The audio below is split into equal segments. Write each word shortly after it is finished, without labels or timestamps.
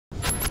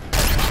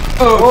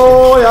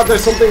Oh yeah,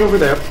 there's something over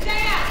there.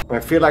 I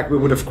feel like we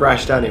would have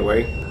crashed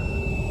anyway.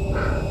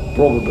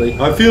 Probably.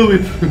 I feel we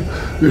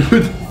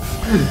would.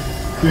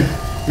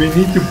 We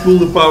need to pull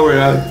the power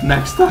out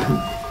next time.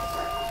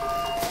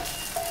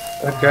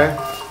 Okay.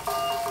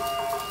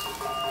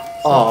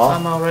 So Aw.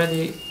 I'm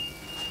already.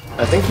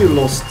 I think you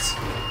lost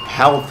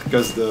health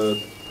because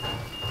the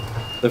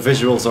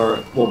visuals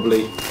are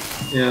wobbly.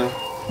 Yeah.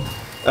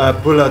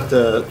 Pull out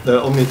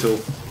the Omni tool.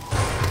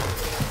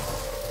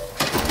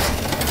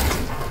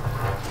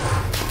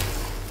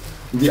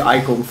 The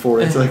icon for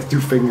it's like 2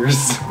 fingers.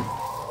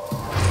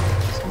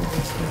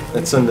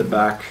 It's on the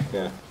back,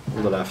 yeah,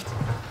 on the left.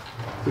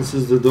 This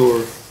is the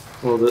door.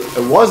 Well,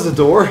 It was the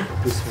door.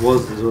 this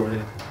was the door,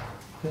 yeah.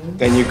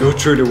 Then you go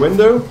through the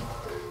window,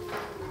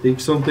 Take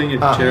something, a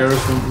chair or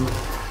something.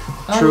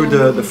 through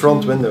the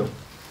front window.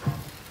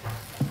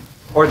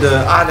 Or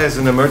there's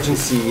an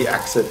emergency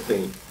exit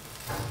thing.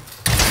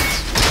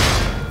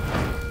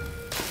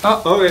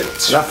 Okay.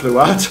 That flew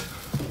out.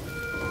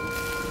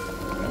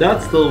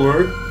 That still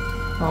worked.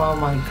 Oh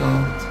my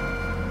god.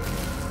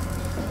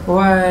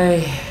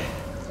 Why?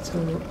 So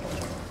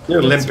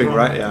You're what's limping, wrong?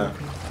 right? Yeah.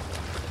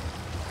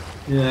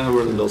 Yeah,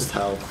 we're Lost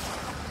health.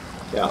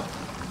 Yeah.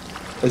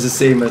 It's the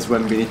same as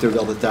when Benito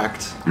got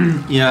attacked.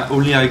 Yeah,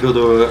 only I got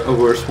a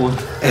worse one.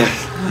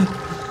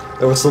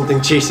 There was something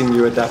chasing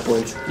you at that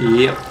point.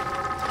 Yep.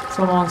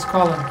 Someone's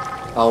calling.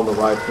 On the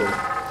right one.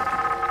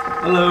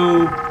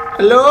 Hello.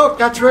 Hello,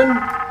 Catherine.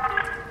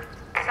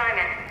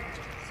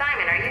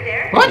 Simon, are you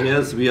there? What?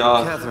 Yes, we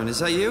are. Catherine, is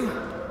that you?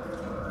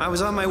 I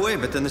was on my way,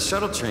 but then the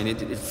shuttle train, it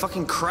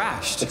fucking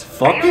crashed. It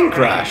fucking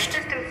crashed. The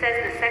system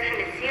says the section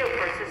is sealed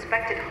for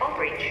suspected hull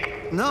breach.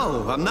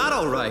 No, I'm not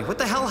alright. What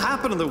the hell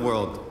happened to the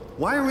world?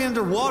 Why are we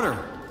underwater?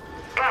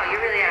 Wow, you're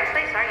really out of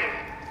place, aren't you?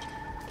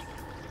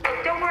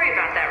 Look, don't worry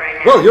about that right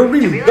now. Well, you're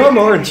really I realize dumb,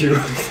 you're aren't you?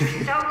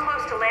 so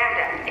close to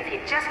Lambda. If you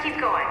just keep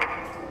going.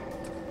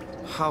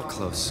 How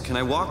close? Can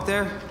I walk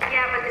there?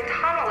 Yeah, but the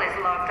tunnel is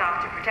locked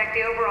off to protect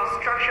the overall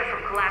structure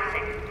from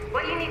collapsing.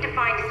 What you need to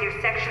find is your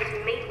section's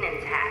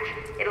maintenance hatch.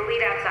 It'll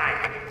lead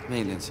outside.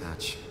 Maintenance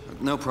hatch.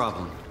 No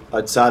problem.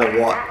 Outside of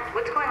what?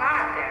 What's going on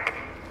out there?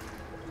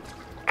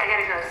 I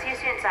gotta go. See you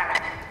soon,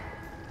 Simon.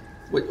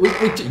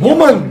 Wait.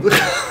 Woman!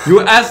 You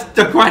asked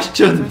the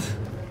question.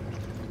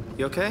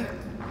 You okay?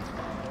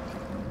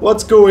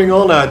 What's going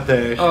on out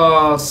there?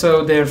 Oh,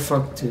 so they're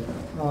fucked too.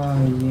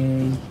 Oh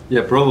yay.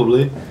 Yeah,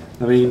 probably.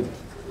 I mean,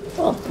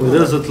 with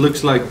us it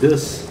looks like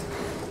this.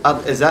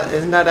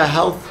 Isn't that a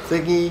health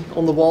thingy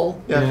on the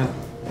wall? Yeah.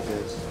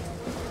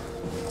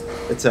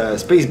 It's a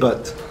space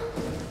butt.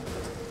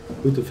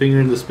 Put the finger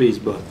in the space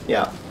butt.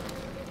 Yeah.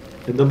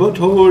 In the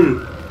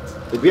butthole.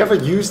 Did we ever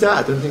use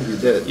that? I don't think we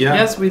did. Yeah.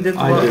 Yes, we did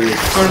I one did.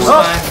 first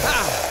Oh.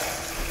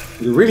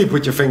 time. You really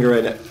put your finger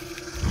in it.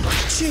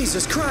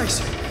 Jesus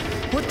Christ!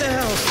 What the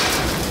hell?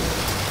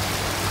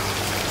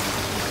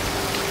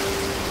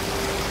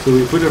 So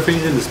we put our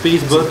finger in the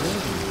space butt.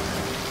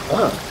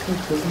 Ah.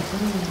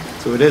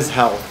 So it is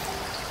health.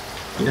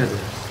 Yeah,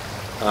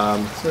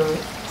 there's So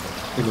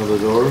another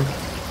door.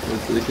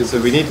 So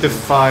we need to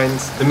find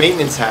the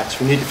maintenance hatch.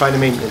 We need to find the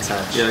maintenance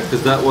hatch. Yeah,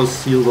 because that was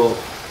sealed off.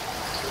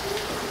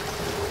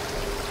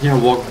 Yeah,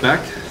 walk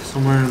back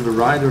somewhere on the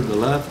right or the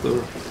left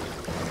or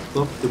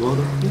top, the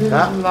bottom.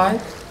 Yeah.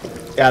 light.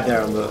 Yeah,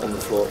 there on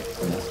the floor.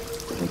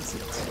 That's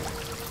it.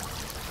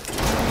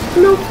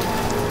 Nope.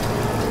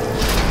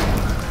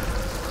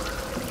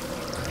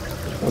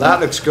 Well, that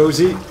looks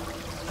cozy.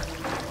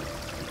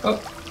 Oh,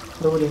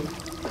 loading.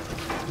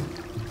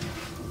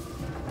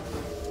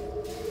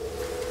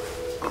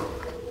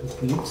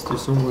 It leads to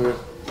somewhere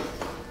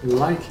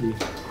likely.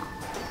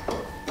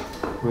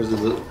 Or is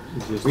it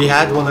just We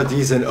had one of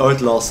these in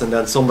Outlaws and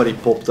then somebody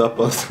popped up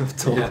on the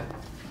top. Yeah.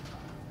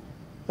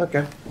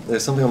 Okay,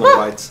 there's something on the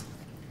right.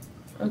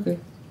 Okay.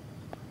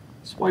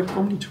 Swipe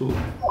Omni tool.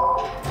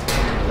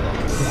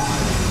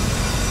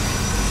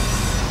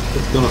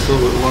 It's gonna fill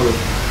with water.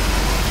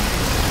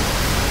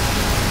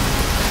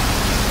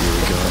 Here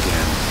we go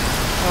again.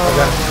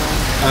 Okay.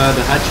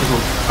 The hatch is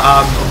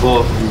on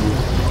above you.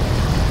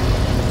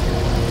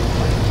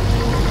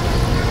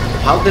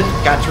 How did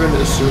Catherine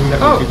assume that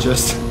we could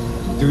just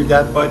do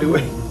that, by the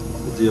way?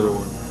 What's the other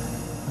one?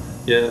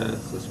 Yeah,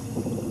 it's this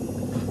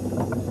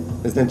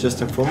one. Isn't it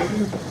just in front of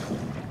you?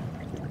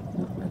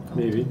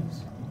 Maybe.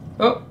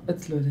 Oh,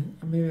 it's loading.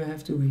 Maybe I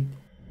have to wait.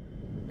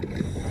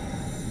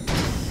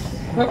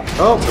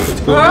 Oh,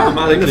 It's going in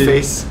the automatically.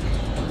 face.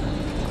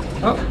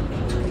 Oh,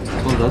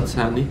 Oh, that's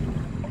handy.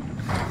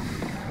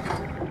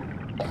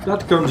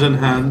 That comes in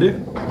handy.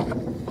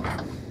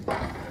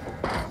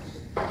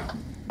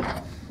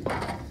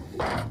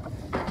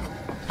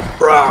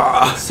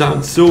 Brah.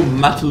 Sounds so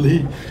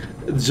metally.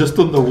 It's just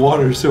on the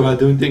water, so I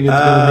don't think it's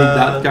gonna make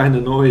that kind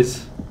of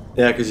noise.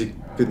 Yeah, because you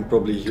couldn't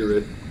probably hear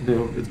it.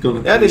 No, it's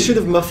gonna. Yeah, they should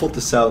have muffled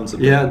the sounds a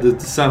bit. Yeah, the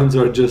sounds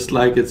are just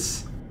like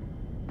it's.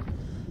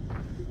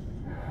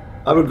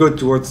 I would go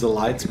towards the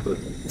lights, but...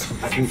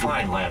 I can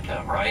find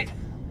Lambda, right?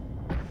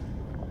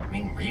 I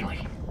mean,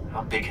 really?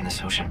 How big can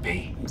this ocean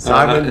be?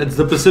 Simon, It's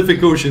the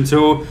Pacific Ocean,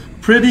 so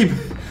pretty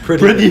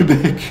Pretty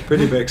big.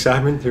 Pretty big,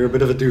 Simon. You're a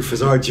bit of a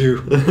doofus, aren't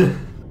you?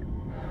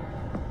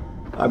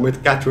 I'm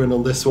with Catherine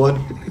on this one.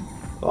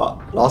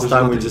 Well, last There's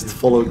time we nothing. just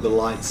followed the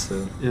lights,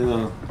 so...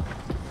 Yeah.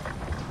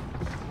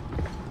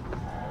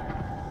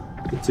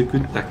 It's a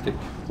good tactic.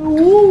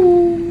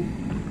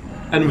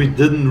 And we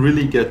didn't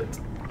really get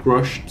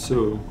crushed,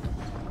 so...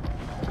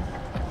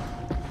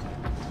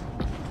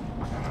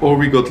 Or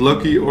we got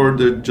lucky, or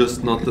they're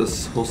just not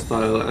as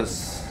hostile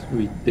as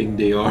we think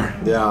they are.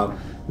 Yeah.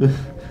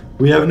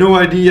 We have no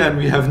idea, and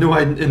we have no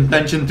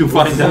intention to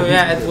find So out.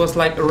 yeah, it was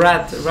like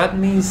red. Red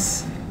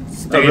means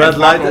A red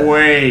light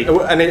away.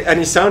 And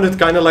he sounded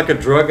kind of like a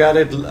drug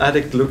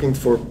addict looking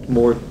for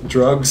more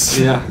drugs.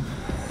 Yeah.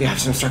 You have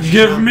some structure.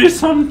 Give me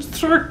some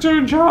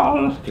structure,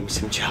 Jarl. Give me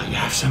some gel. You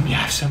have some. You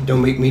have some.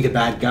 Don't make me the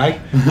bad guy.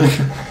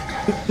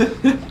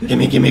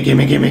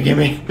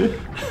 gimme.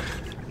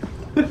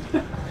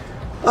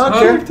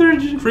 Okay.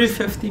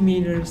 350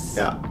 meters.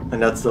 Yeah,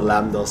 and that's the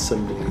Lambda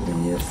symbol.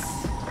 Yes.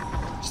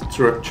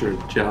 Structure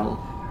gel.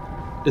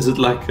 Is it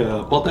like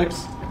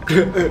Potex?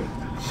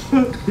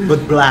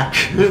 But black.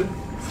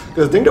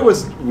 Because I think that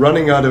was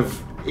running out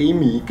of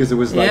Amy because it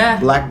was like Yeah.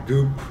 black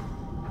goop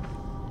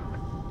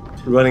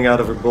running out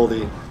of her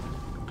body.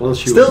 Well,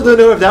 she Still was- don't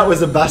know if that was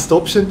the best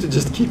option to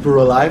just keep her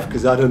alive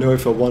because I don't know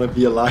if I want to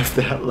be alive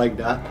like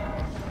that.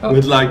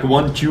 with like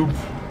one tube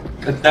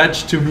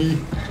attached to me.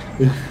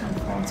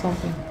 Found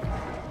something.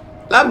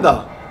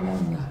 Lambda.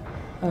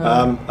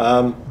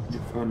 Lambda. You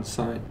found a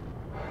sign.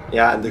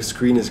 Yeah, and the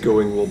screen is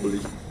going wobbly.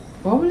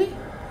 Wobbly?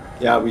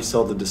 Yeah, we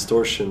saw the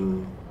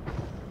distortion.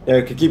 Yeah,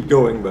 you could keep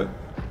going, but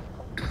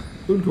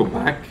Don't go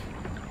back.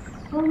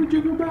 Why would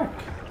you go back?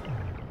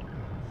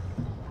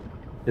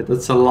 Yeah,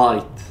 that's a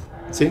light.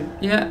 see,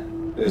 Yeah.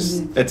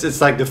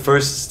 it's like the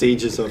first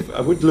stages of.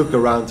 I would look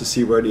around to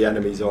see where the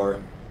enemies are,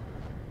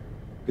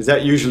 because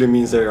that usually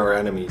means there are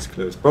enemies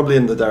close. Probably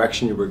in the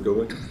direction you were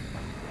going.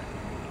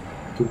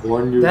 To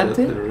warn you That that,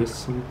 thing? there is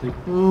something.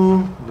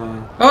 No.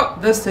 Oh,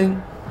 this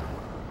thing.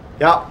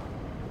 Yeah,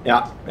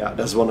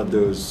 that's one of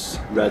those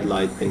red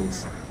light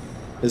things.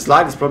 This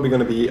light is probably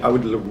going to be. I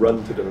would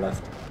run to the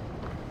left.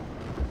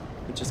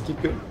 Just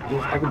keep going.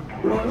 I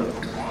would run.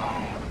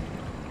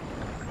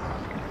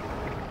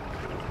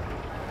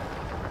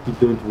 You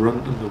don't run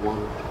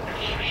underwater.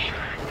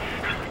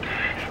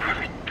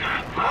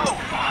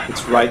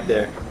 It's right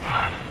there.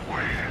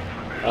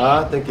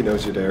 I think he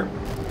knows you're there.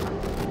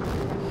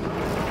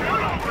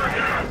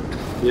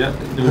 Yeah,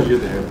 no, you're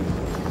there.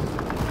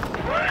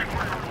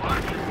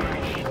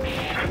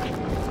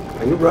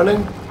 Are you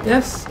running?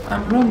 Yes,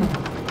 I'm running.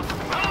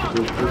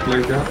 Don't look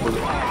like that.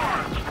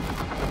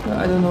 But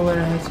I don't know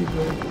where I have to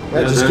go.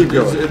 Yeah, just keep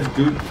going. It's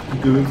good.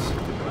 Good.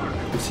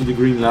 You see the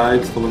green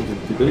lights following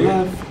to the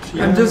left.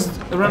 Yeah. I'm just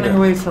running Okay.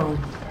 away from it.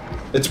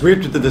 It's weird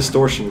with the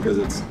distortion because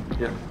it's.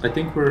 Yeah, I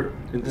think we're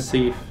in the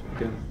safe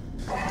again.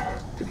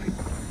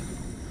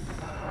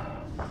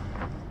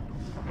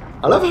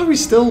 I love how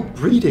he's still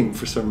breathing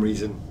for some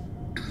reason.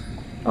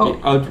 Oh,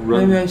 He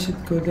outrun. maybe I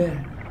should go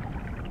there.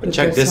 But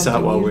check there's this out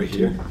something while we're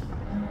here here.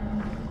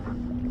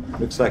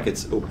 Looks like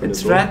it's open It's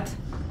as well. red.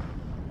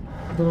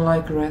 I don't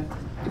like red.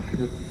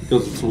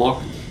 Because it's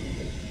locked.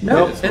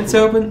 No, Nope. it's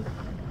open.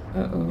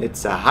 Uh-oh.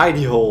 It's a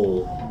hidey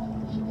hole.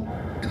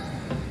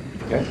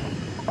 Okay.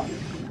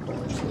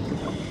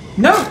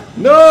 No!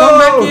 No! Come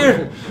back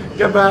here!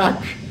 Get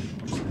back!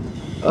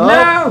 Oh.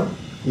 No!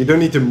 You don't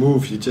need to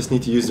move, you just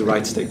need to use the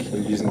right stick.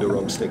 You're using the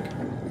wrong stick.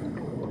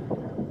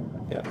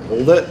 Yeah,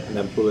 hold it and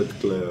then pull it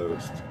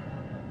closed.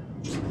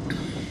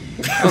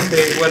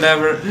 Okay,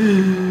 whatever.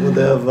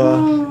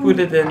 Whatever. Put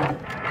it in.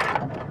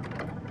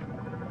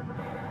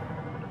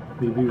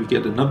 Maybe we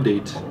get an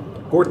update.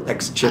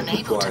 Cortex chip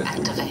Unable to required.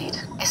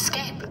 activate.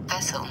 Escape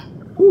vessel.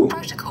 Ooh.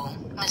 Protocol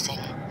missing.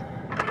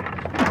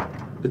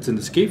 It's an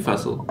escape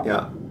vessel.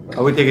 Yeah,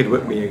 I would take it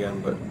with me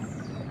again, but...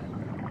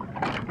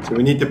 So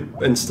we need to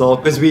install,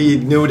 because we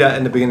knew that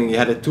in the beginning you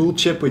had a tool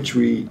chip which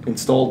we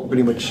installed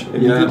pretty much Yeah,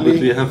 but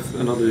immediately. we have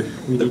another.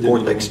 We The need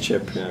Cortex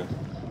another chip, yeah.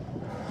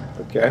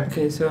 Okay.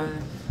 Okay, so I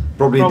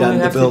Probably then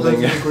the have building.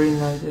 to go to the green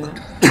light, yeah.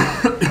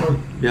 one.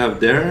 We have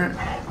there.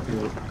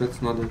 No,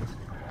 that's not it.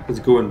 It's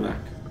going back.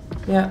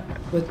 Yeah,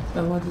 but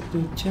I wanted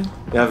to check.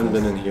 We haven't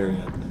been in here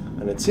yet.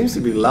 And it seems to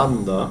be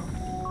Lambda.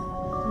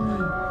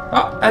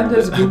 Oh, and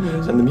there's good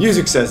news. And the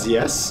music says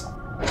yes.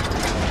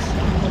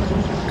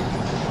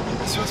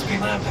 It's supposed to be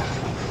Lambda.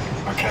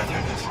 Or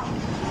Catherine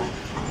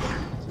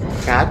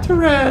is.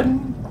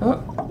 Catherine!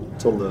 Oh,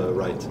 It's on the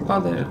right. oh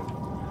there.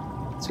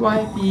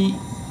 Swipey.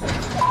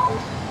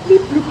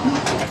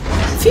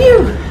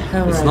 Phew! It's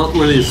Alright. not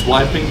really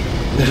swiping.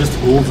 It just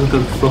holds it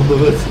in front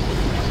of it.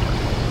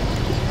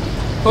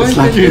 Point It's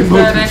like in a this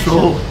remote direction.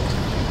 control.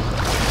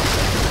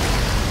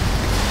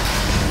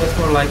 That's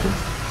more like it.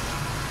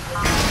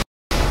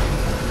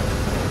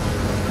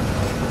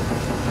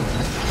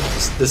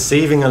 The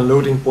saving and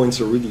loading points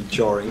are really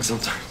jarring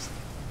sometimes.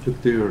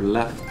 Look to your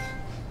left.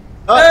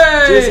 Oh,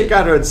 Hey! Chasing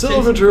Catherine,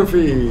 silver Chasing-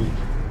 trophy!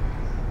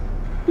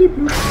 Bleep,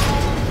 bloop.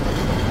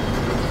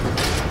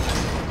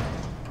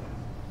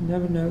 You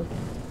never know.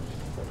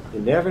 You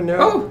never know.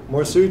 Oh.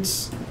 More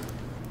suits.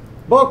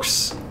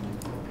 Box!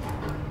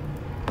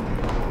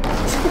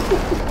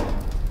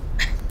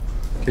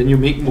 Can you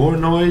make more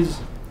noise?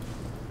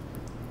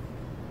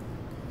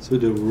 So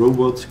the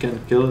robots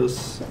can kill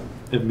us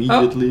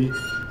immediately.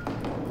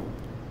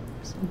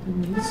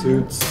 Something new.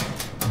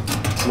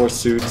 Suits. More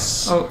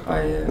suits. Oh,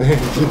 I.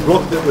 You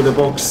blocked it with a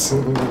box.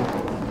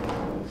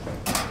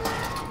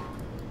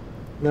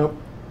 Nope.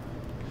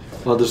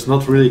 Well, there's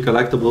not really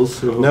collectibles,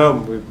 so... No,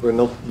 we're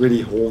not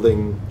really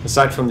holding.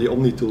 Aside from the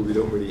Omni tool, we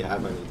don't really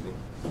have anything.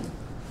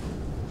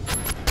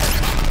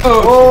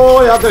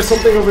 Oh, yeah, there's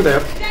something over there.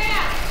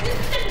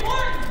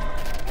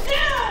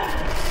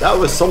 That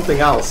was something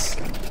else.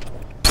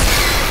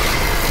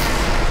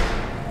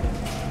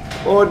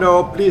 Oh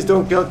no, please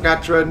don't kill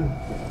Catherine.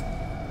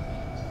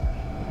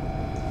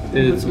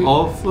 It's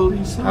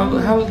awfully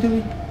silent. How do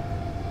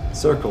we?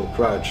 Circle,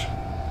 crouch.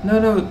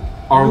 No.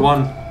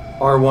 R1.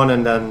 R1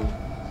 and then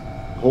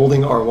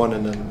holding R1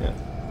 and then, yeah.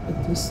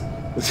 Like this.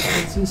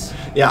 What's this?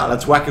 Yeah,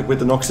 let's whack it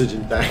with an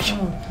oxygen tank.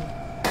 Oh,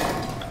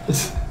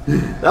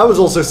 okay. That was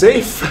also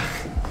safe.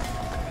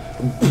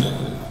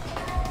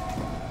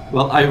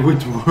 Well, I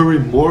would worry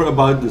more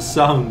about the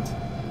sound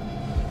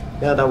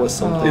Yeah, that was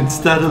something.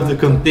 instead of the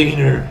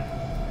container.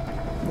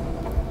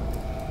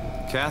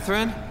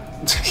 Catherine?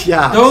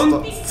 Yeah.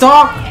 Don't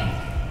stop.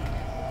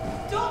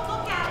 talk. Don't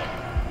look at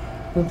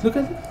it! Don't look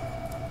at it.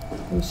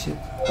 Oh shit.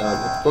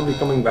 It's probably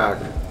coming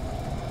back.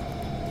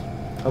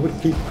 I would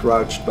keep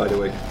crouched, by the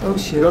way. Oh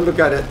shit. Don't look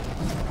at it.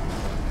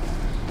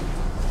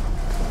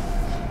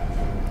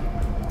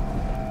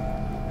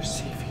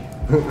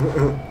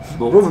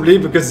 Probably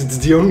because it's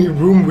the only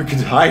room we could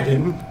hide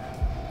in.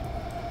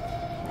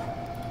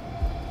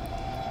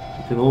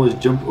 You can always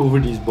jump over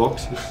these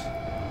boxes.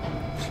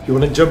 You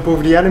wanna jump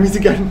over the enemies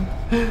again?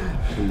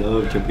 I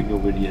love jumping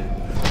over the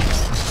enemies.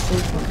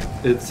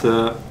 It's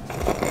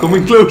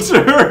coming closer.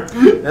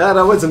 Yeah,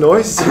 that was a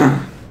noise. I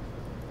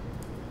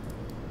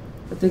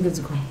think it's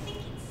gone.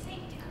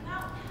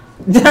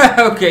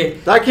 Okay.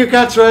 Thank you,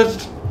 Catherine.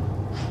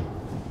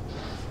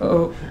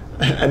 Oh.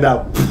 And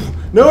now,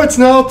 no, it's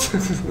not.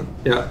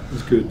 Yeah,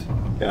 it's good.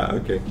 Yeah,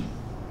 okay.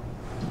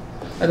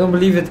 I don't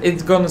believe it.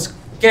 It's gonna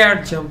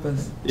jump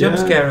Yeah.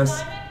 scare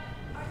us. Are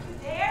you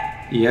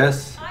there?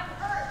 Yes. I'm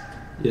hurt.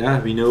 Yeah,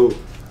 we know.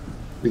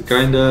 We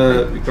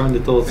kinda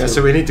thought Yeah, so.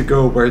 so we need to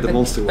go where the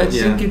monster I was.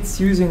 think Yeah. it's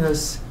using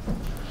us.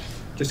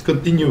 Just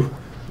continue.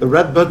 The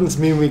red buttons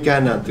mean we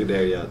can't enter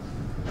there yet.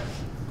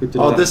 Go to the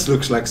Oh, left. this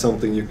looks like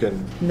something you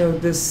can No,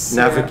 this.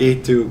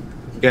 navigate to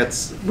get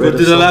Go rid to of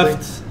the something.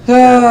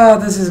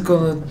 left. This is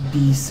gonna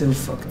be so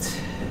fucked.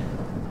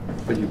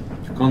 But you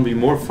can't be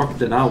more fucked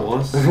than I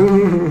was. I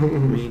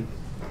mean,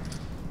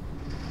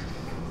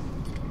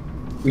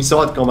 We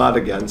saw it come out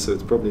again, so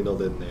it's probably not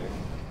in there.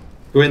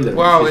 go in there.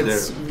 Wow, She's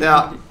it's. there.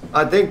 Yeah,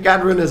 I think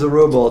Catherine is a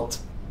robot.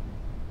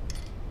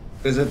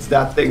 Because it's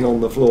that thing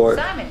on the floor.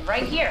 Simon,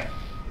 right here.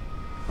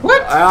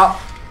 What?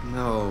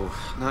 No,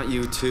 not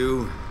you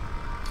too.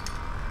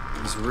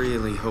 I was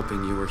really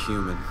hoping you were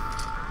human.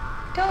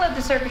 Don't let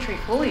the circuitry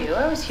fool you.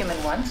 I was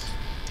human once.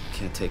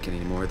 Can't take it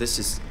anymore.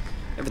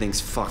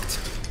 Everything's fucked.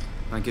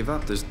 I give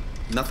up. There's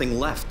nothing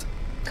left.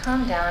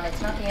 Calm down.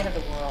 It's not the end of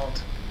the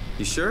world.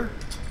 You sure?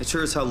 It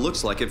sure as hell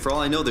looks like it. For all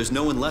I know, there's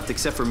no one left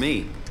except for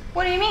me.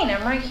 What do you mean?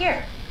 I'm right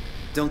here.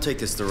 Don't take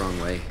this the wrong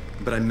way,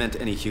 but I meant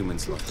any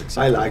humans left except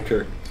I like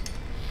her.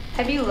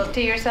 Have you looked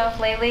at yourself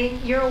lately?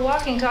 You're a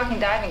walking, talking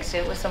diving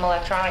suit with some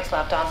electronics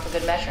slapped on for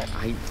good measure.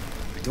 I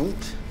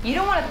don't. You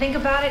don't want to think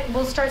about it?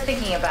 We'll start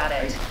thinking about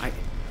it.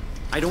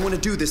 I don't want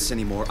to do this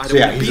anymore. I So don't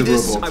yeah, want to he's be a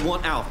this. robot. I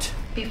want out.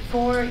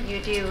 Before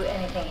you do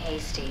anything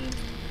hasty,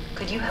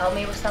 could you help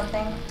me with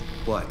something?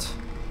 What?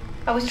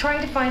 I was trying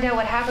to find out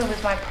what happened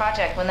with my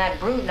project when that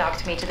brute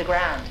knocked me to the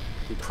ground.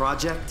 Your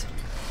project?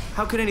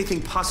 How could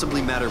anything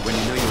possibly matter when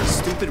you know you're a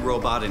stupid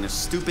robot in a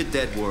stupid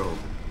dead world?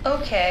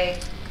 Okay,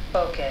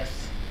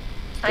 focus.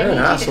 I You're need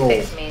an you asshole. to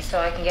fix me so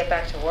I can get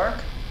back to work.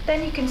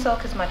 Then you can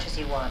sulk as much as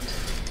you want.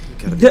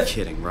 You gotta be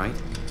kidding, right?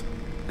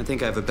 I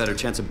think I have a better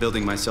chance of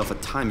building myself a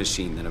time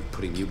machine than of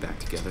putting you back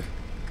together.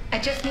 I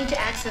just need to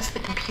access the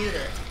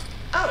computer.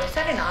 Oh, is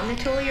that an Omni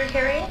tool you're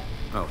carrying?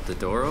 Oh, the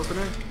door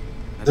opener?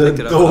 I The picked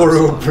it up door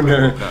last night when I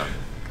opener. woke up.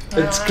 It's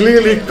Well, I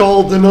clearly do.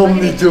 called an Plug it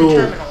Omni into the tool.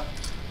 terminal.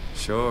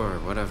 Sure,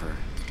 whatever.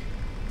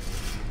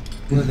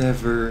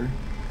 Whatever.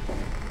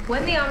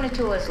 When the Omni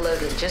tool is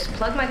loaded, just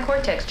plug my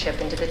Cortex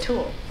chip into the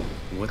tool.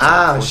 What's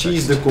Ah, up,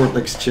 she's Cortex? the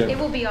Cortex It chip.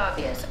 will be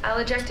obvious. I'll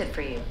eject it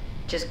for you.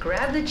 Just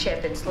grab the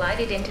chip and slide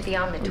it into the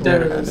Omni tool.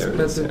 There it Yeah, is. there it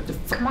But is, yeah.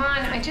 Come on,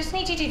 I just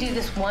need you to do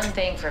this one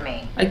thing for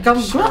me. I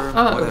can't Sure,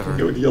 whatever.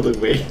 Go the other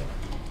way.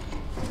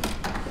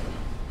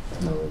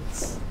 No,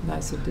 it's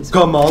nicer this way.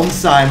 Come on,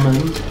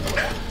 Simon.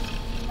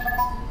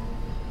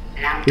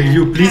 Will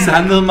you please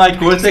handle my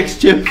Cortex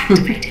chip?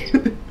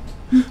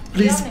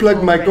 Please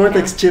plug my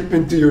Cortex chip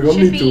into your Should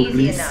Omni be tool, easy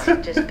please.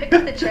 enough. Just pick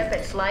up the chip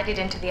and slide it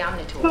into the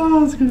Omni tool.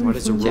 What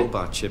is a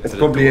robot chip? It's fit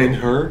probably door? in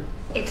her.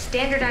 It's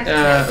standardized.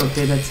 connect.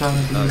 Okay, that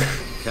sounded good.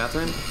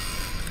 Catherine?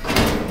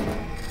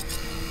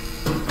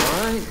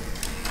 Alright.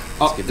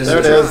 Oh, Give this There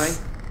a it try.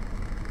 is.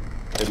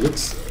 It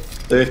looks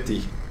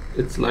dirty.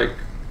 It's like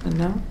And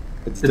now?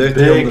 It's It's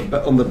dirty big.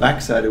 on the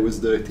back side. It was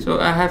dirty. So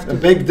I have A to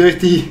big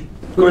dirty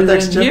put it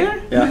cortex in chip.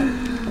 here?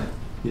 Yeah.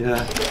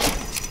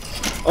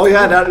 yeah. Oh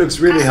yeah, that looks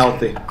really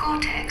healthy. A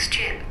cortex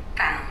chip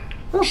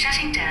found.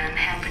 Shutting down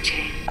helper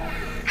Jane.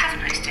 Have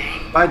a nice day.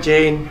 Bye,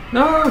 Jane.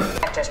 No!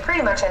 Actors,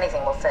 pretty much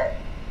anything will fit.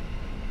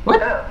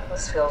 What? Oh,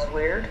 this feels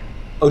weird.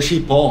 Oh,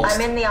 she paused.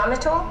 I'm in the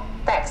Omnitool?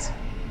 Thanks.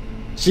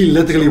 She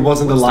literally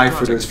wasn't What's the alive for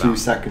project those few about?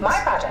 seconds. My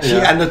project. She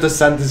ended the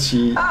sentence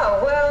she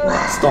Oh,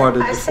 well,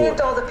 started I before.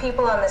 saved all the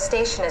people on the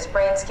station as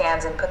brain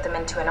scans and put them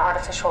into an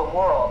artificial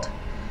world.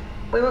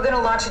 We were going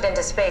to launch it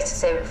into space to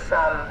save it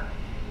from,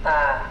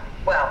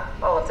 well,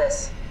 all of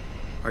this.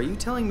 Are you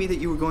telling me that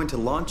you were going to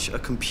launch a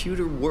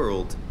computer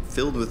world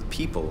filled with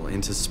people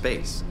into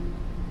space?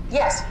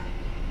 Yes.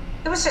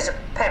 It was just a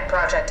pet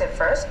project at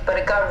first, but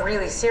it got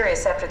really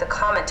serious after the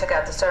comet took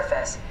out the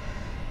surface.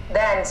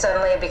 Then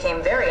suddenly it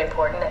became very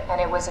important, and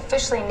it was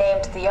officially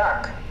named the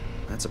Ark.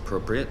 That's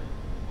appropriate.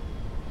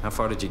 How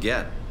far did you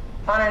get?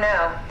 I don't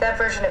know, that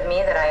version of me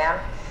that I am.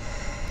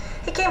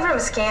 It came from a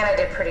scan I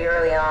did pretty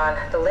early on.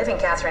 The living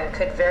Catherine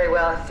could very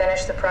well have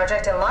finished the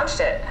project and launched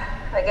it.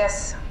 I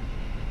guess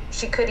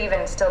she could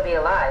even still be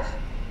alive.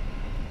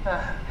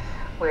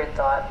 Weird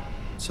thought.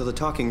 So the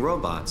talking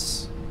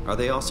robots, are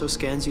they also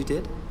scans you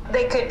did?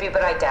 They could be,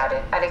 but I doubt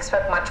it. I'd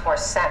expect much more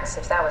sense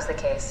if that was the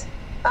case.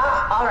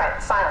 All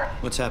right, finally.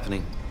 What's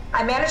happening?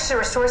 I managed to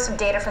restore some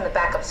data from the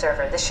backup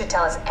server. This should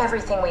tell us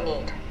everything we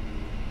need.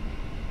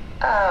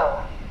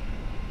 Oh.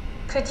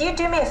 Could you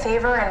do me a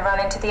favor and run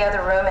into the other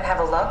room and have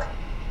a look?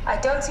 I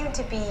don't seem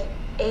to be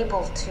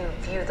able to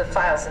view the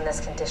files in this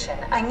condition.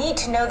 I need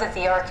to know that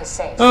the Ark is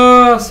safe.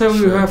 Oh, so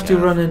you have to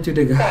yeah. run into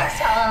the guy.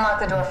 Thanks, I'll unlock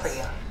the door for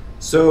you.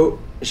 So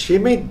she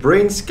made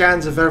brain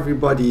scans of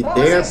everybody What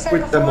was there, I said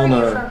put them before? on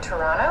You're a from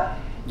Toronto?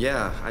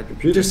 Yeah, I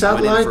computer went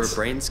satellite in for a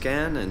brain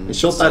scan and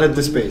shot that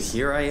into space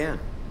here I am.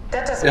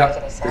 That doesn't Yeah. make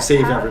any to sense.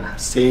 save How?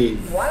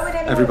 save Why would anyone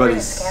bring a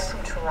everybody's scan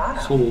from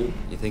Toronto? Soul.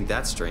 You think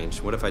that's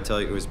strange? What if I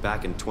tell you it was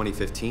back in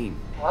 2015?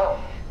 Whoa.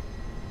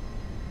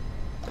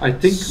 I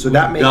think So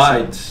that makes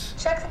died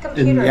Check the in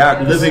computer.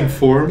 yeah, living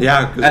form.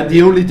 Yeah, 'cause- And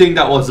the only thing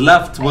that was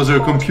left was her I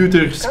told you,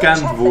 computer go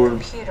scanned check the form.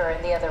 computer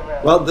in the other room.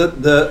 Well,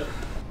 the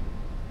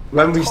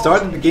when we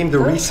started the game, the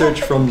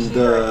research from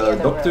the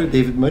doctor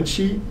David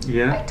Munchie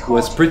Yeah.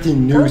 was pretty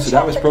new, so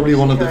that was probably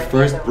one of the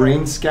first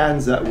brain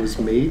scans that was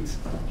made,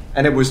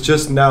 and it was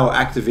just now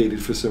activated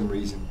for some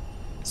reason.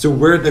 So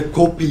we're the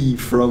copy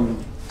from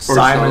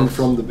Simon Ourselves.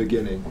 from the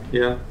beginning,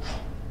 Yeah.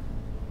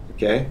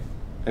 okay?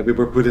 And we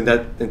were putting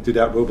that into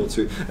that robot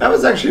suit. That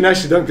was actually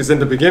nicely done, because in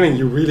the beginning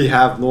you really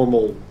have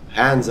normal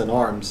hands and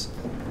arms.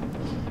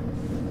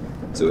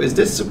 So is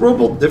this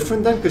robot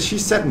different then? Because she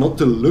said not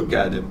to look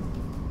at him.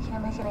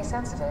 Can't make any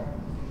sense of it.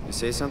 You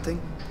say something?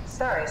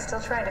 Sorry, still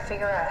trying to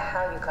figure out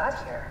how you got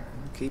here.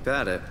 Keep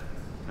at it.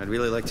 I'd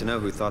really like to know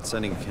who thought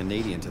sending a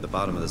Canadian to the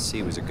bottom of the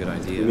sea was a good We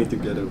idea. need to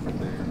get over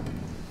there.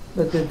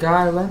 But the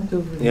guy went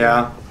over there.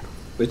 Yeah,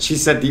 but she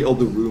said the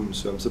other room,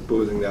 so I'm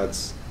supposing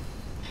that's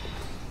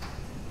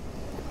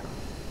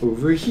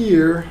over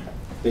here.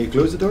 Can you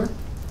close the door? Is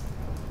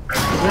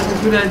that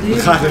a good idea?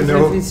 I don't Because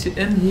know. if it's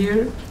in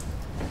here,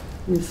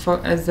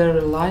 is there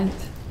a light?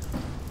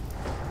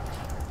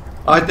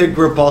 I think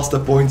we're past the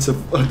point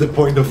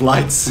of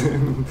lights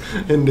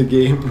in the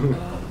game.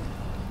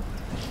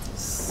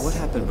 What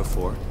happened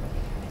before?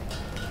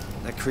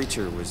 That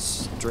creature was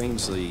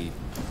strangely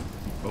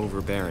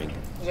overbearing.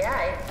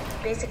 Yeah, it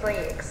basically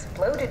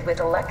exploded with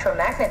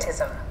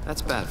electromagnetism.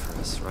 That's bad for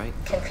us, right?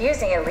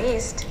 Confusing at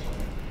least.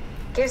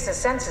 Gives the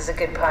senses a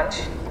good punch.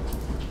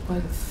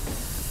 What the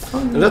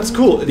fuck? And that's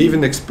cool. It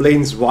even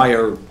explains why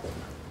our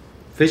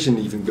vision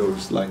even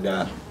goes like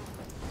that.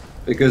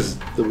 Because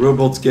the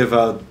robots give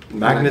out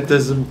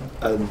magnetism,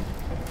 and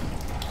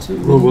So we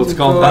Robots need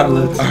to can't go-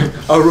 handle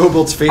it. our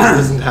robot's face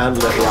doesn't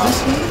handle it.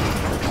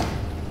 Yeah.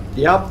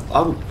 Yep,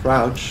 I would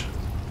crouch.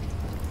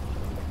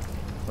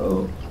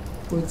 Oh,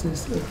 what's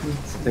this? I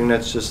think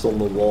that's just on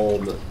the wall,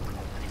 but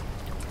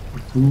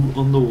Who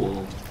on the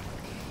wall?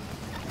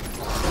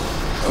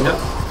 yep.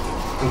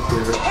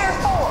 Okay.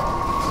 Careful!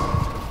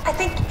 I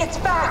think it's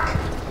back.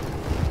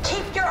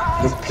 Keep your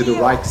eyes Look to peeled.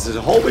 the right, because there's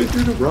a hallway to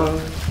the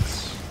right.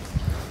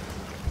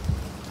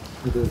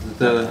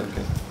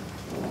 Okay.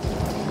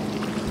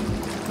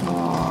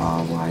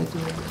 Oh, why do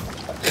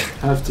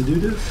I? Have to do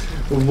this?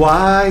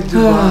 Why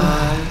do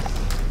I?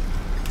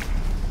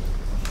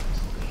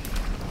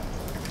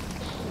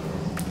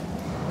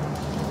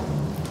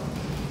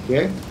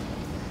 Okay.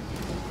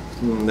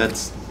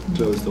 That's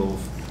closed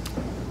off.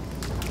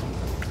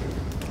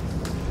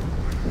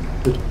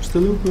 The door's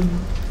still open.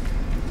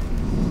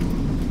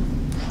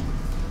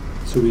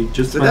 So we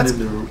just So went that's-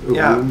 in a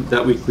yeah. room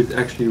that we could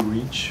actually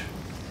reach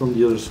from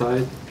the other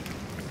side.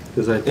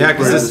 Because I think Yeah, we're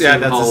because in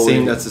that's the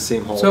hallway.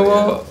 same hallway. So,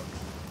 yeah.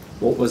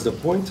 What was the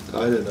point?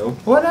 I don't know.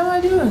 what am I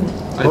doing?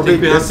 I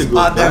think we have to go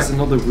back. There's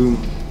another room.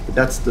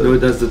 That's the No,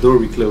 that's the door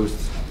we closed.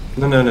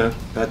 no.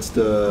 That's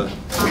the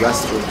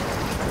restroom.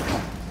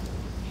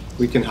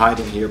 We can hide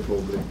in here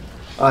probably.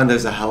 And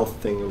there's a health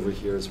thing over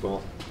here as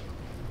well.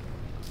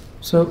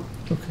 So,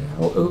 okay,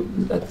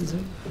 that is it.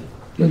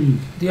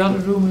 The other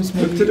room is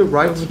maybe Look to the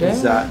right. over What there.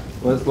 is that?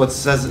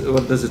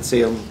 What does it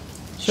say on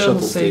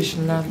Shuttle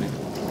station landing.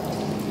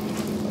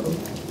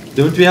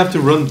 Don't we have to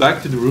run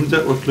back to the rooms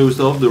that were closed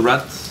off? The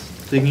rat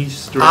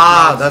thingies.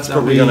 That's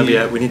probably gonna be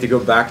it. We need to go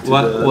back to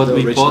the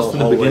we original paused in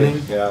the hallway.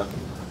 beginning. Yeah.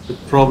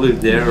 Probably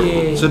there.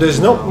 Yeah. So there's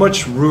not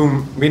much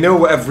room. We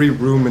know every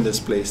room in this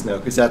place now,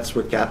 because that's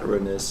where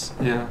Catherine is.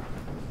 Yeah.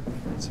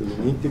 So we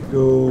need to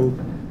go.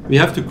 We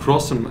have to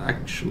cross him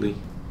actually.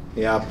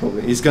 Yeah,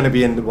 probably. He's gonna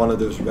be in one of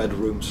those red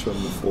rooms from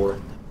before.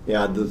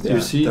 Yeah,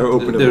 You see, they're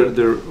open.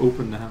 they're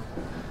open now.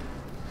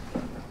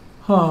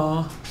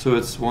 Huh. So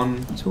it's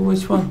one. So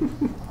which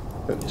one?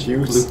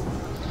 Juice.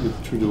 Look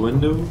through the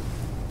window.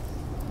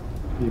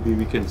 Maybe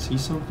we can see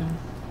something.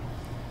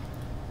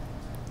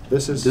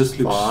 This looks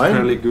fine.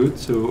 Fairly fine. good.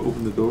 So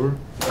open the door.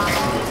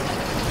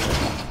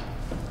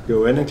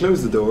 Go in and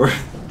close the door.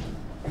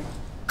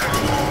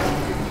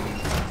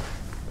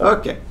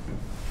 Okay.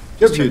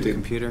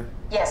 Computer.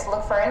 Yes,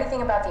 look for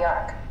anything about the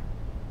Ark.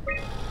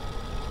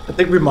 I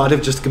think we might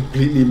have just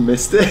completely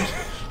missed it.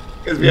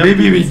 'Cause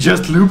Maybe we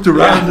just looped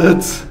around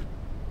it.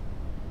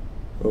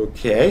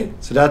 Okay,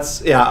 so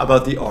that's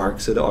about the Ark.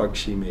 So the Ark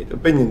she made.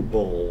 Opinion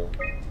poll.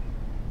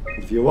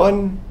 View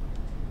 1.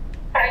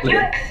 Are you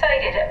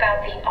excited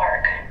about the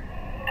Ark?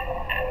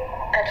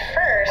 At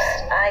first,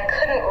 I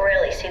couldn't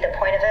really see the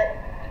point of it.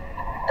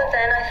 But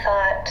then I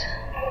thought,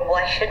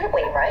 why shouldn't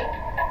we, right?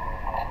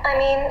 I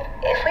mean,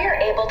 if we are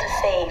able to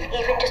save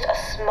even just a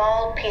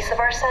small piece of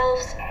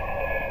ourselves,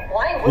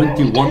 why wouldn't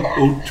we do that?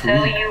 2103.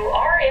 So you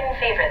are in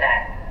favor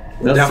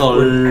then? That's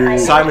all. I think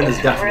Simon is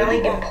it's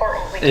definitely really in.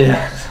 important we do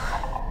Yeah. this.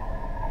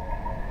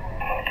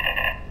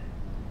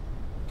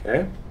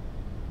 Okay.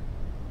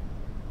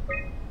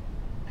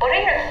 What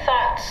are your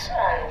thoughts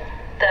on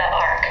the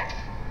Ark?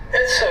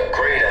 It's a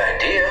great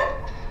idea.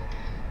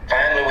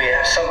 Finally, we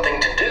have something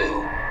to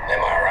do. Am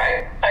I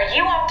right? Are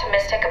you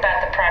optimistic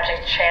about the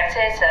project's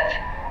chances of,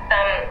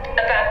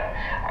 about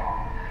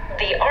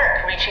the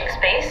Ark reaching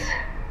space?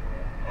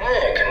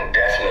 It can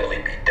definitely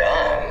be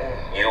done.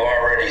 You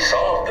already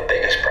solved the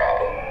biggest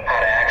problem. How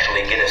to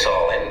actually get us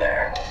all in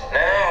there.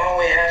 Now all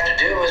we have to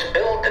do is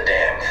build the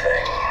damn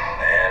thing.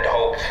 And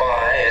hope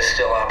Phi is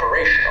still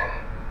operational.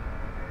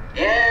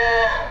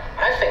 Yeah,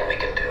 I think we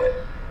can do it.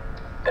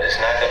 But it's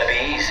not gonna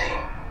be easy.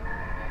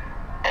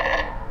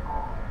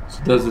 So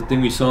that's the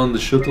thing we saw on the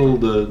shuttle,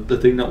 the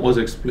thing that was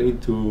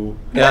explained to.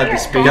 Yeah, the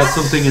space. Got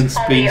something in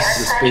space.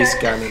 The space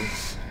cannon.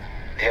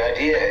 The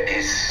idea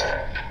is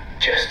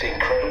just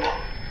incredible.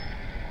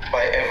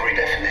 By every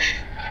definition.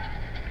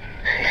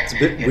 It's a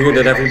bit weird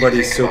that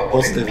everybody's so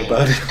positive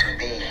about it. To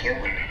be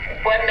human.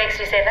 What makes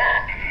you say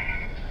that?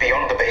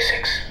 Beyond the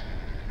basics.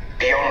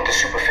 Beyond the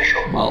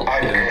superficial. Well,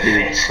 I'm yeah, they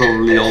convinced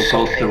probably all there's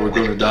thought they something were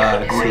gonna with die,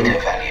 even greater so-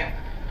 value.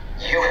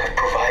 You have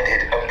provided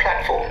a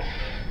platform,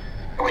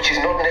 which is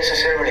not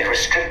necessarily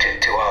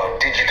restricted to our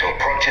digital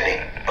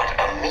progeny, but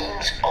a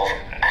means of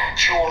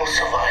actual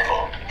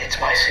survival. It's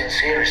my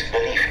sincerest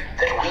belief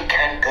that we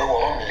can go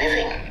on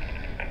living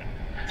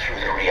through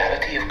the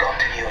reality of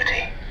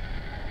continuity.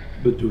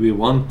 But do we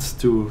want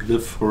to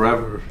live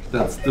forever?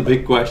 That's the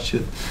big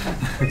question.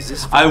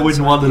 I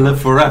wouldn't want to live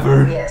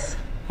forever. Yes.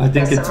 I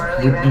think There's it some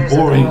early would be renders of the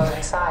boring. world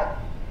inside.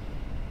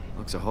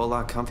 Looks a whole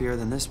lot comfier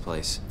than this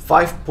place.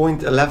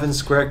 5.11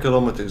 square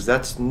kilometers.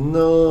 That's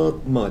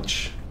not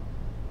much.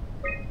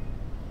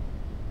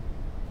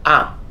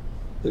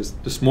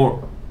 There's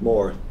more.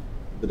 More.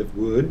 Bit of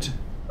wood.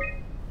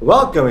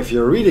 Welcome, if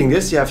you're reading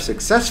this, you have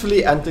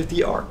successfully entered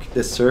the Ark.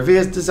 This survey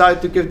is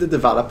designed to give the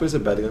developers a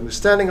better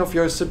understanding of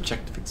your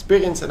subjective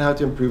experience and how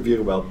to improve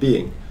your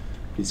well-being.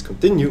 Please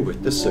continue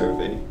with the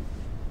survey.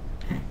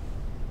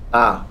 We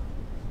Yeah.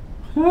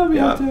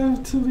 have to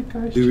have to be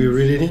questions. Do we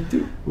really need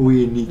to?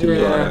 We need to.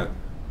 Yeah.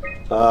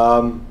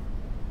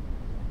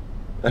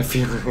 I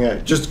feel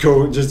just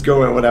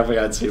go and whatever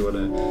I'd see what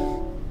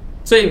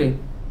Saving.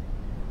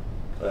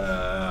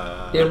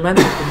 Your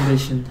mental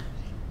condition.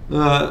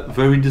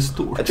 Very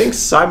distorted. I think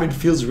Simon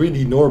feels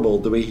really normal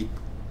the way he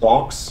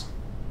talks.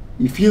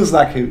 He feels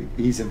like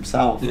he's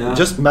himself. Yeah.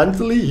 Just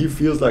mentally, he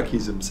feels like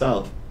he's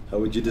himself. How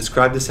would you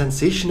describe the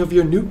sensation of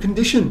your new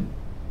condition?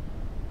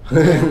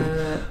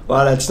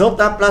 Well, it's not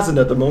that pleasant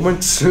at the moment.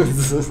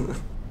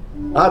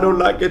 I don't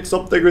like it.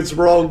 Something is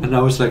wrong. And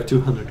now it's like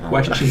 200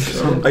 questions.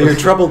 Are you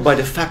troubled by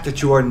the fact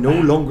that you are no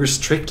longer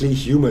strictly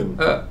human?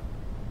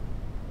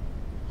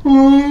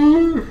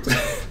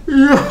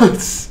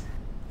 Yes.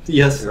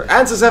 Yes. Your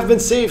answers have been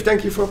saved.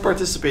 Thank you for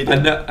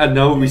participating. And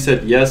now we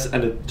said yes,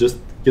 and it just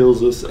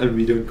kills us, and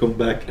we don't come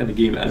back, and the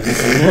game ends.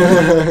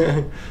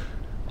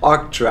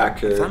 Arc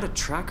tracker. Found a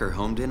tracker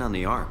homed in on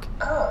the Ark.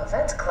 Oh,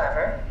 that's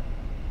clever.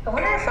 I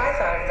wonder if I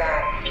thought of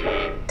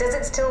that. Does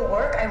it still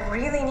work? I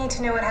really need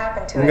to know what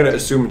happened to I'm it. gonna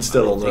assume it's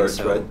still on think Earth,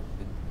 so. right?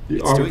 The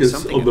It's arc doing is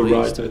something on the at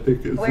right, least. I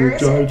think. It's Where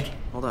is it?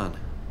 Hold on.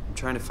 I'm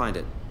trying to find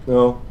it.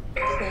 No,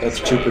 Please, that's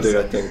please. Jupiter,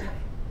 I think.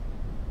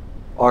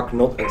 Arc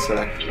not and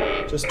select.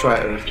 Just try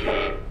Earth.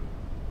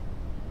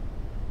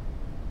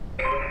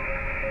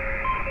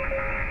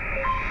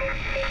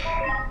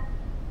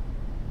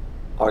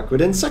 Arc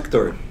within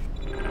sector.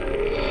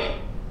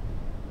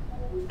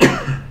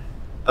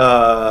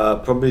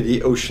 Probably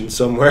the ocean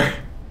somewhere.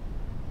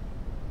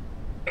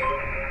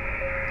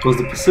 It was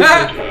the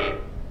Pacific.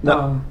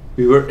 No.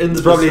 We were in the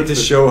It's probably Pacific.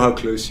 to show how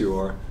close you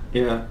are.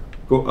 Yeah.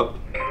 Go up.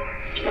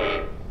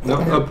 No,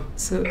 up.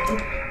 So,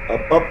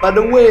 Up and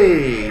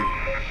away!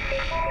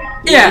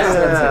 yes,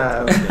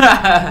 that's it.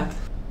 Okay.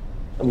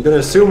 I'm gonna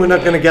assume we're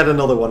not gonna get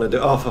another one of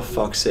the. Oh, for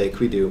fuck's sake,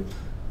 we do.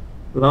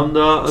 Lambda.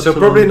 So epsilon.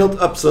 probably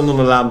not Epsilon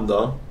or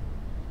Lambda.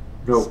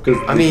 No, because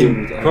I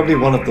mean, probably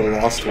one of the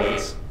last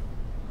ones.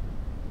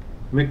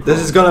 Micro. This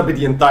is gonna be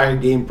the entire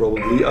game,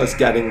 probably, us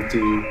getting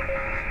to...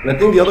 And I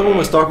think the other one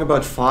was talking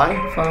about Phi.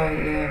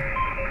 Fine, yeah.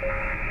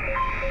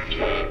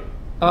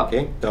 Oh,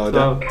 Okay, no,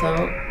 Tau. that.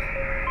 Tau.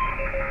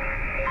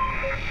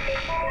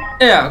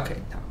 Yeah, okay,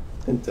 Tau.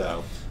 And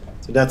Tau.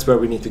 So that's where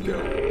we need to go.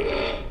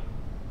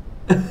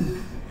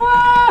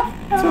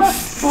 For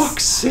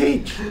fuck's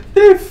sake!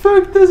 They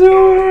fucked us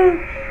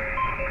over!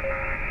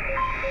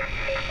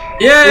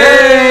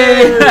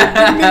 Yay!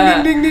 Ding,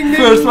 ding, ding, ding, ding.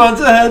 First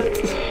one's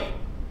ahead.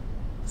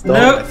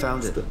 No. I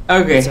found it.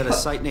 Okay. It's at a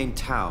site named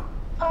Tau.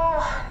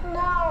 Oh,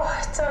 no,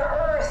 it's on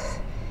Earth.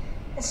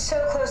 It's so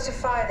close to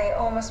Phi, they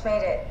almost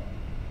made it.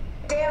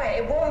 Damn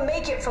it, it won't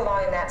make it for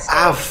long in that state.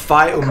 Ah,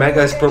 Phi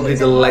Omega is probably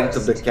the length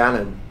of the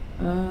cannon.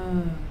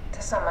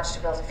 That's not much to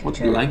build a What's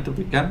future. the length of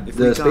the cannon? If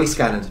The we space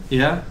got- cannon.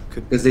 Yeah.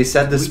 Because they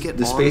said we this, get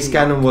the on space the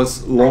cannon arc?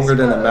 was longer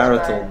than a suppose,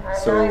 marathon. but I'm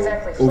So not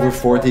exactly over flexible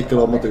 40 at the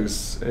moment.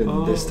 kilometers in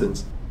Oh.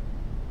 distance.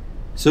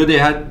 So they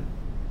had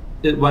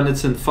it when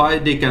it's in Phi,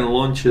 they can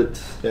launch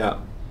it. Yeah.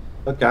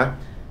 Okay. I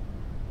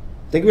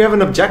think we have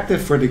an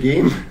objective for the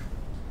game.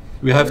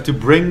 We have to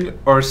bring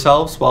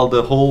ourselves while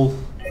the whole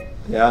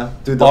Yeah,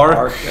 to the Arc.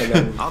 arc and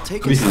then... I'll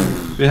take we,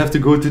 it. we have to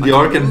go to the I can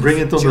arc and move, bring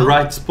it on the jump,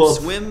 right spot.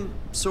 Swim,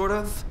 sort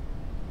of.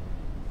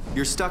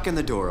 You're stuck in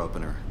the door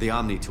opener, the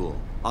Omni tool.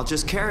 I'll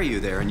just carry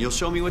you there and you'll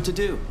show me what to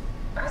do.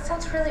 That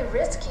sounds really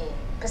risky.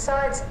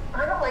 Besides,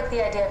 I don't like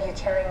the idea of you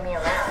carrying me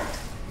around.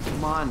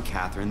 Come on,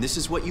 Catherine. This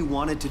is what you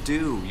wanted to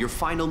do. Your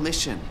final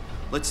mission.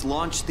 Let's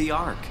launch the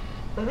Ark.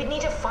 We would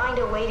need to find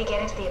a way to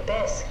get into the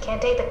abyss.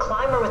 Can't take the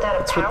climber without a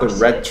That's power with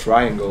the red suit.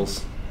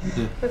 triangles. We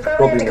probably have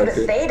Probably to go not to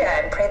good. Theta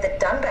and pray the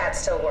Dunbat's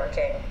still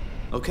working.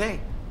 Okay,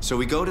 so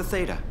we go to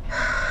Theta.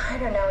 I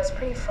don't know, it's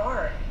pretty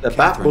far. The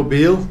Catherine,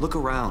 Batmobile. Look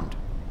around.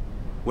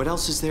 What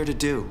else is there to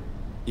do?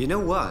 You know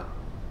what?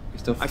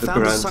 Stuff I the found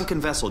a ground. sunken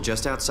vessel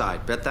just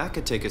outside. Bet that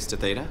could take us to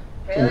Theta.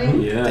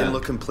 Really? Yeah. Didn't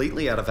look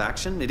completely out of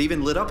action. It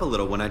even lit up a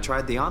little when I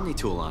tried the Omni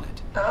tool on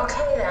it.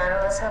 Okay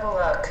then, let's have a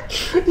look.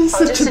 He's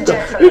I'll such just a eject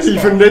dumb- from this It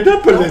even thing. lit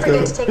up a Don't forget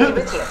little. to take me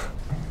with you.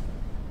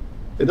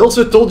 It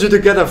also told you to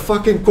get a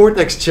fucking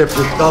Cortex chip,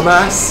 you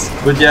dumbass.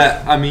 But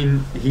yeah, I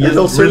mean, he And isn't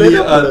also really lit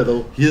up a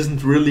little. he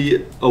isn't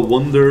really a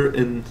wonder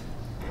in.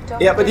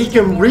 Don't Yeah, but he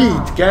forget to can take me read,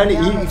 along.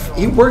 can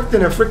he? He worked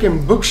in a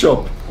freaking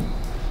bookshop.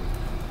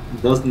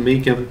 Doesn't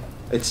make him.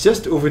 It's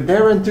just over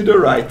there and to the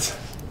right.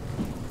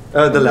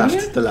 The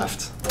left, the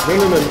left. No,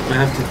 no, no. We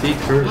have to take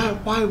her.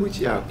 Why would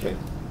you? Yeah, okay.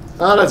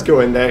 Ah, let's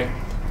go in there.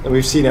 And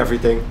we've seen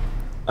everything.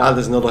 Ah,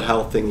 there's another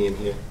health thingy in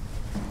here.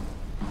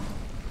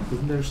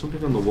 Isn't there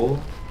something on the wall?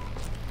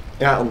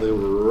 Yeah, on the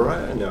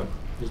right. No.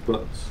 There's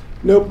buttons.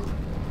 Nope.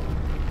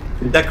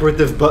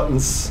 Decorative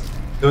buttons.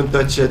 Don't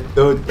touch it.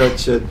 Don't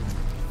touch it.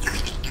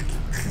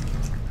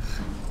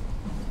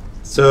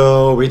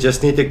 So we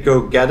just need to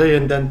go get her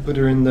and then put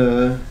her in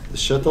the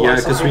shuttle. Yeah, or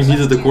because something? we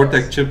needed the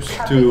Cortex chips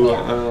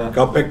to.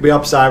 Go pick me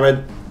up,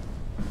 Siren.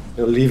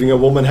 You're leaving a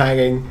woman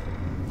hanging.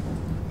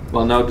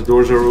 Well, now the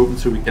doors are open,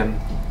 so we can.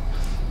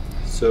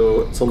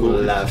 So it's on Cool.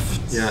 the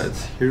left. Yeah,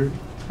 it's here,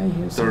 I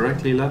hear something.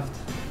 directly left.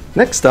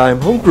 Next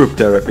time, home group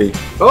therapy.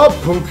 Oh,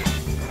 punk.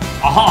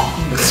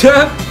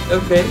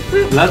 Okay.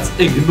 Let's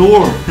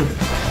ignore.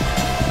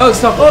 Oh,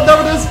 stop. Oh,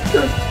 there it is.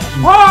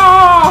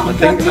 Ah! I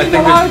think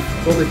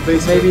it's only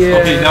place. Maybe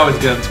Okay, now it's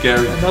getting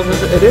scary. another.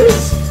 It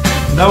is.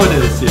 Now it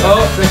is. Yeah.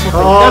 Oh, there's something.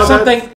 Oh, There's that- something.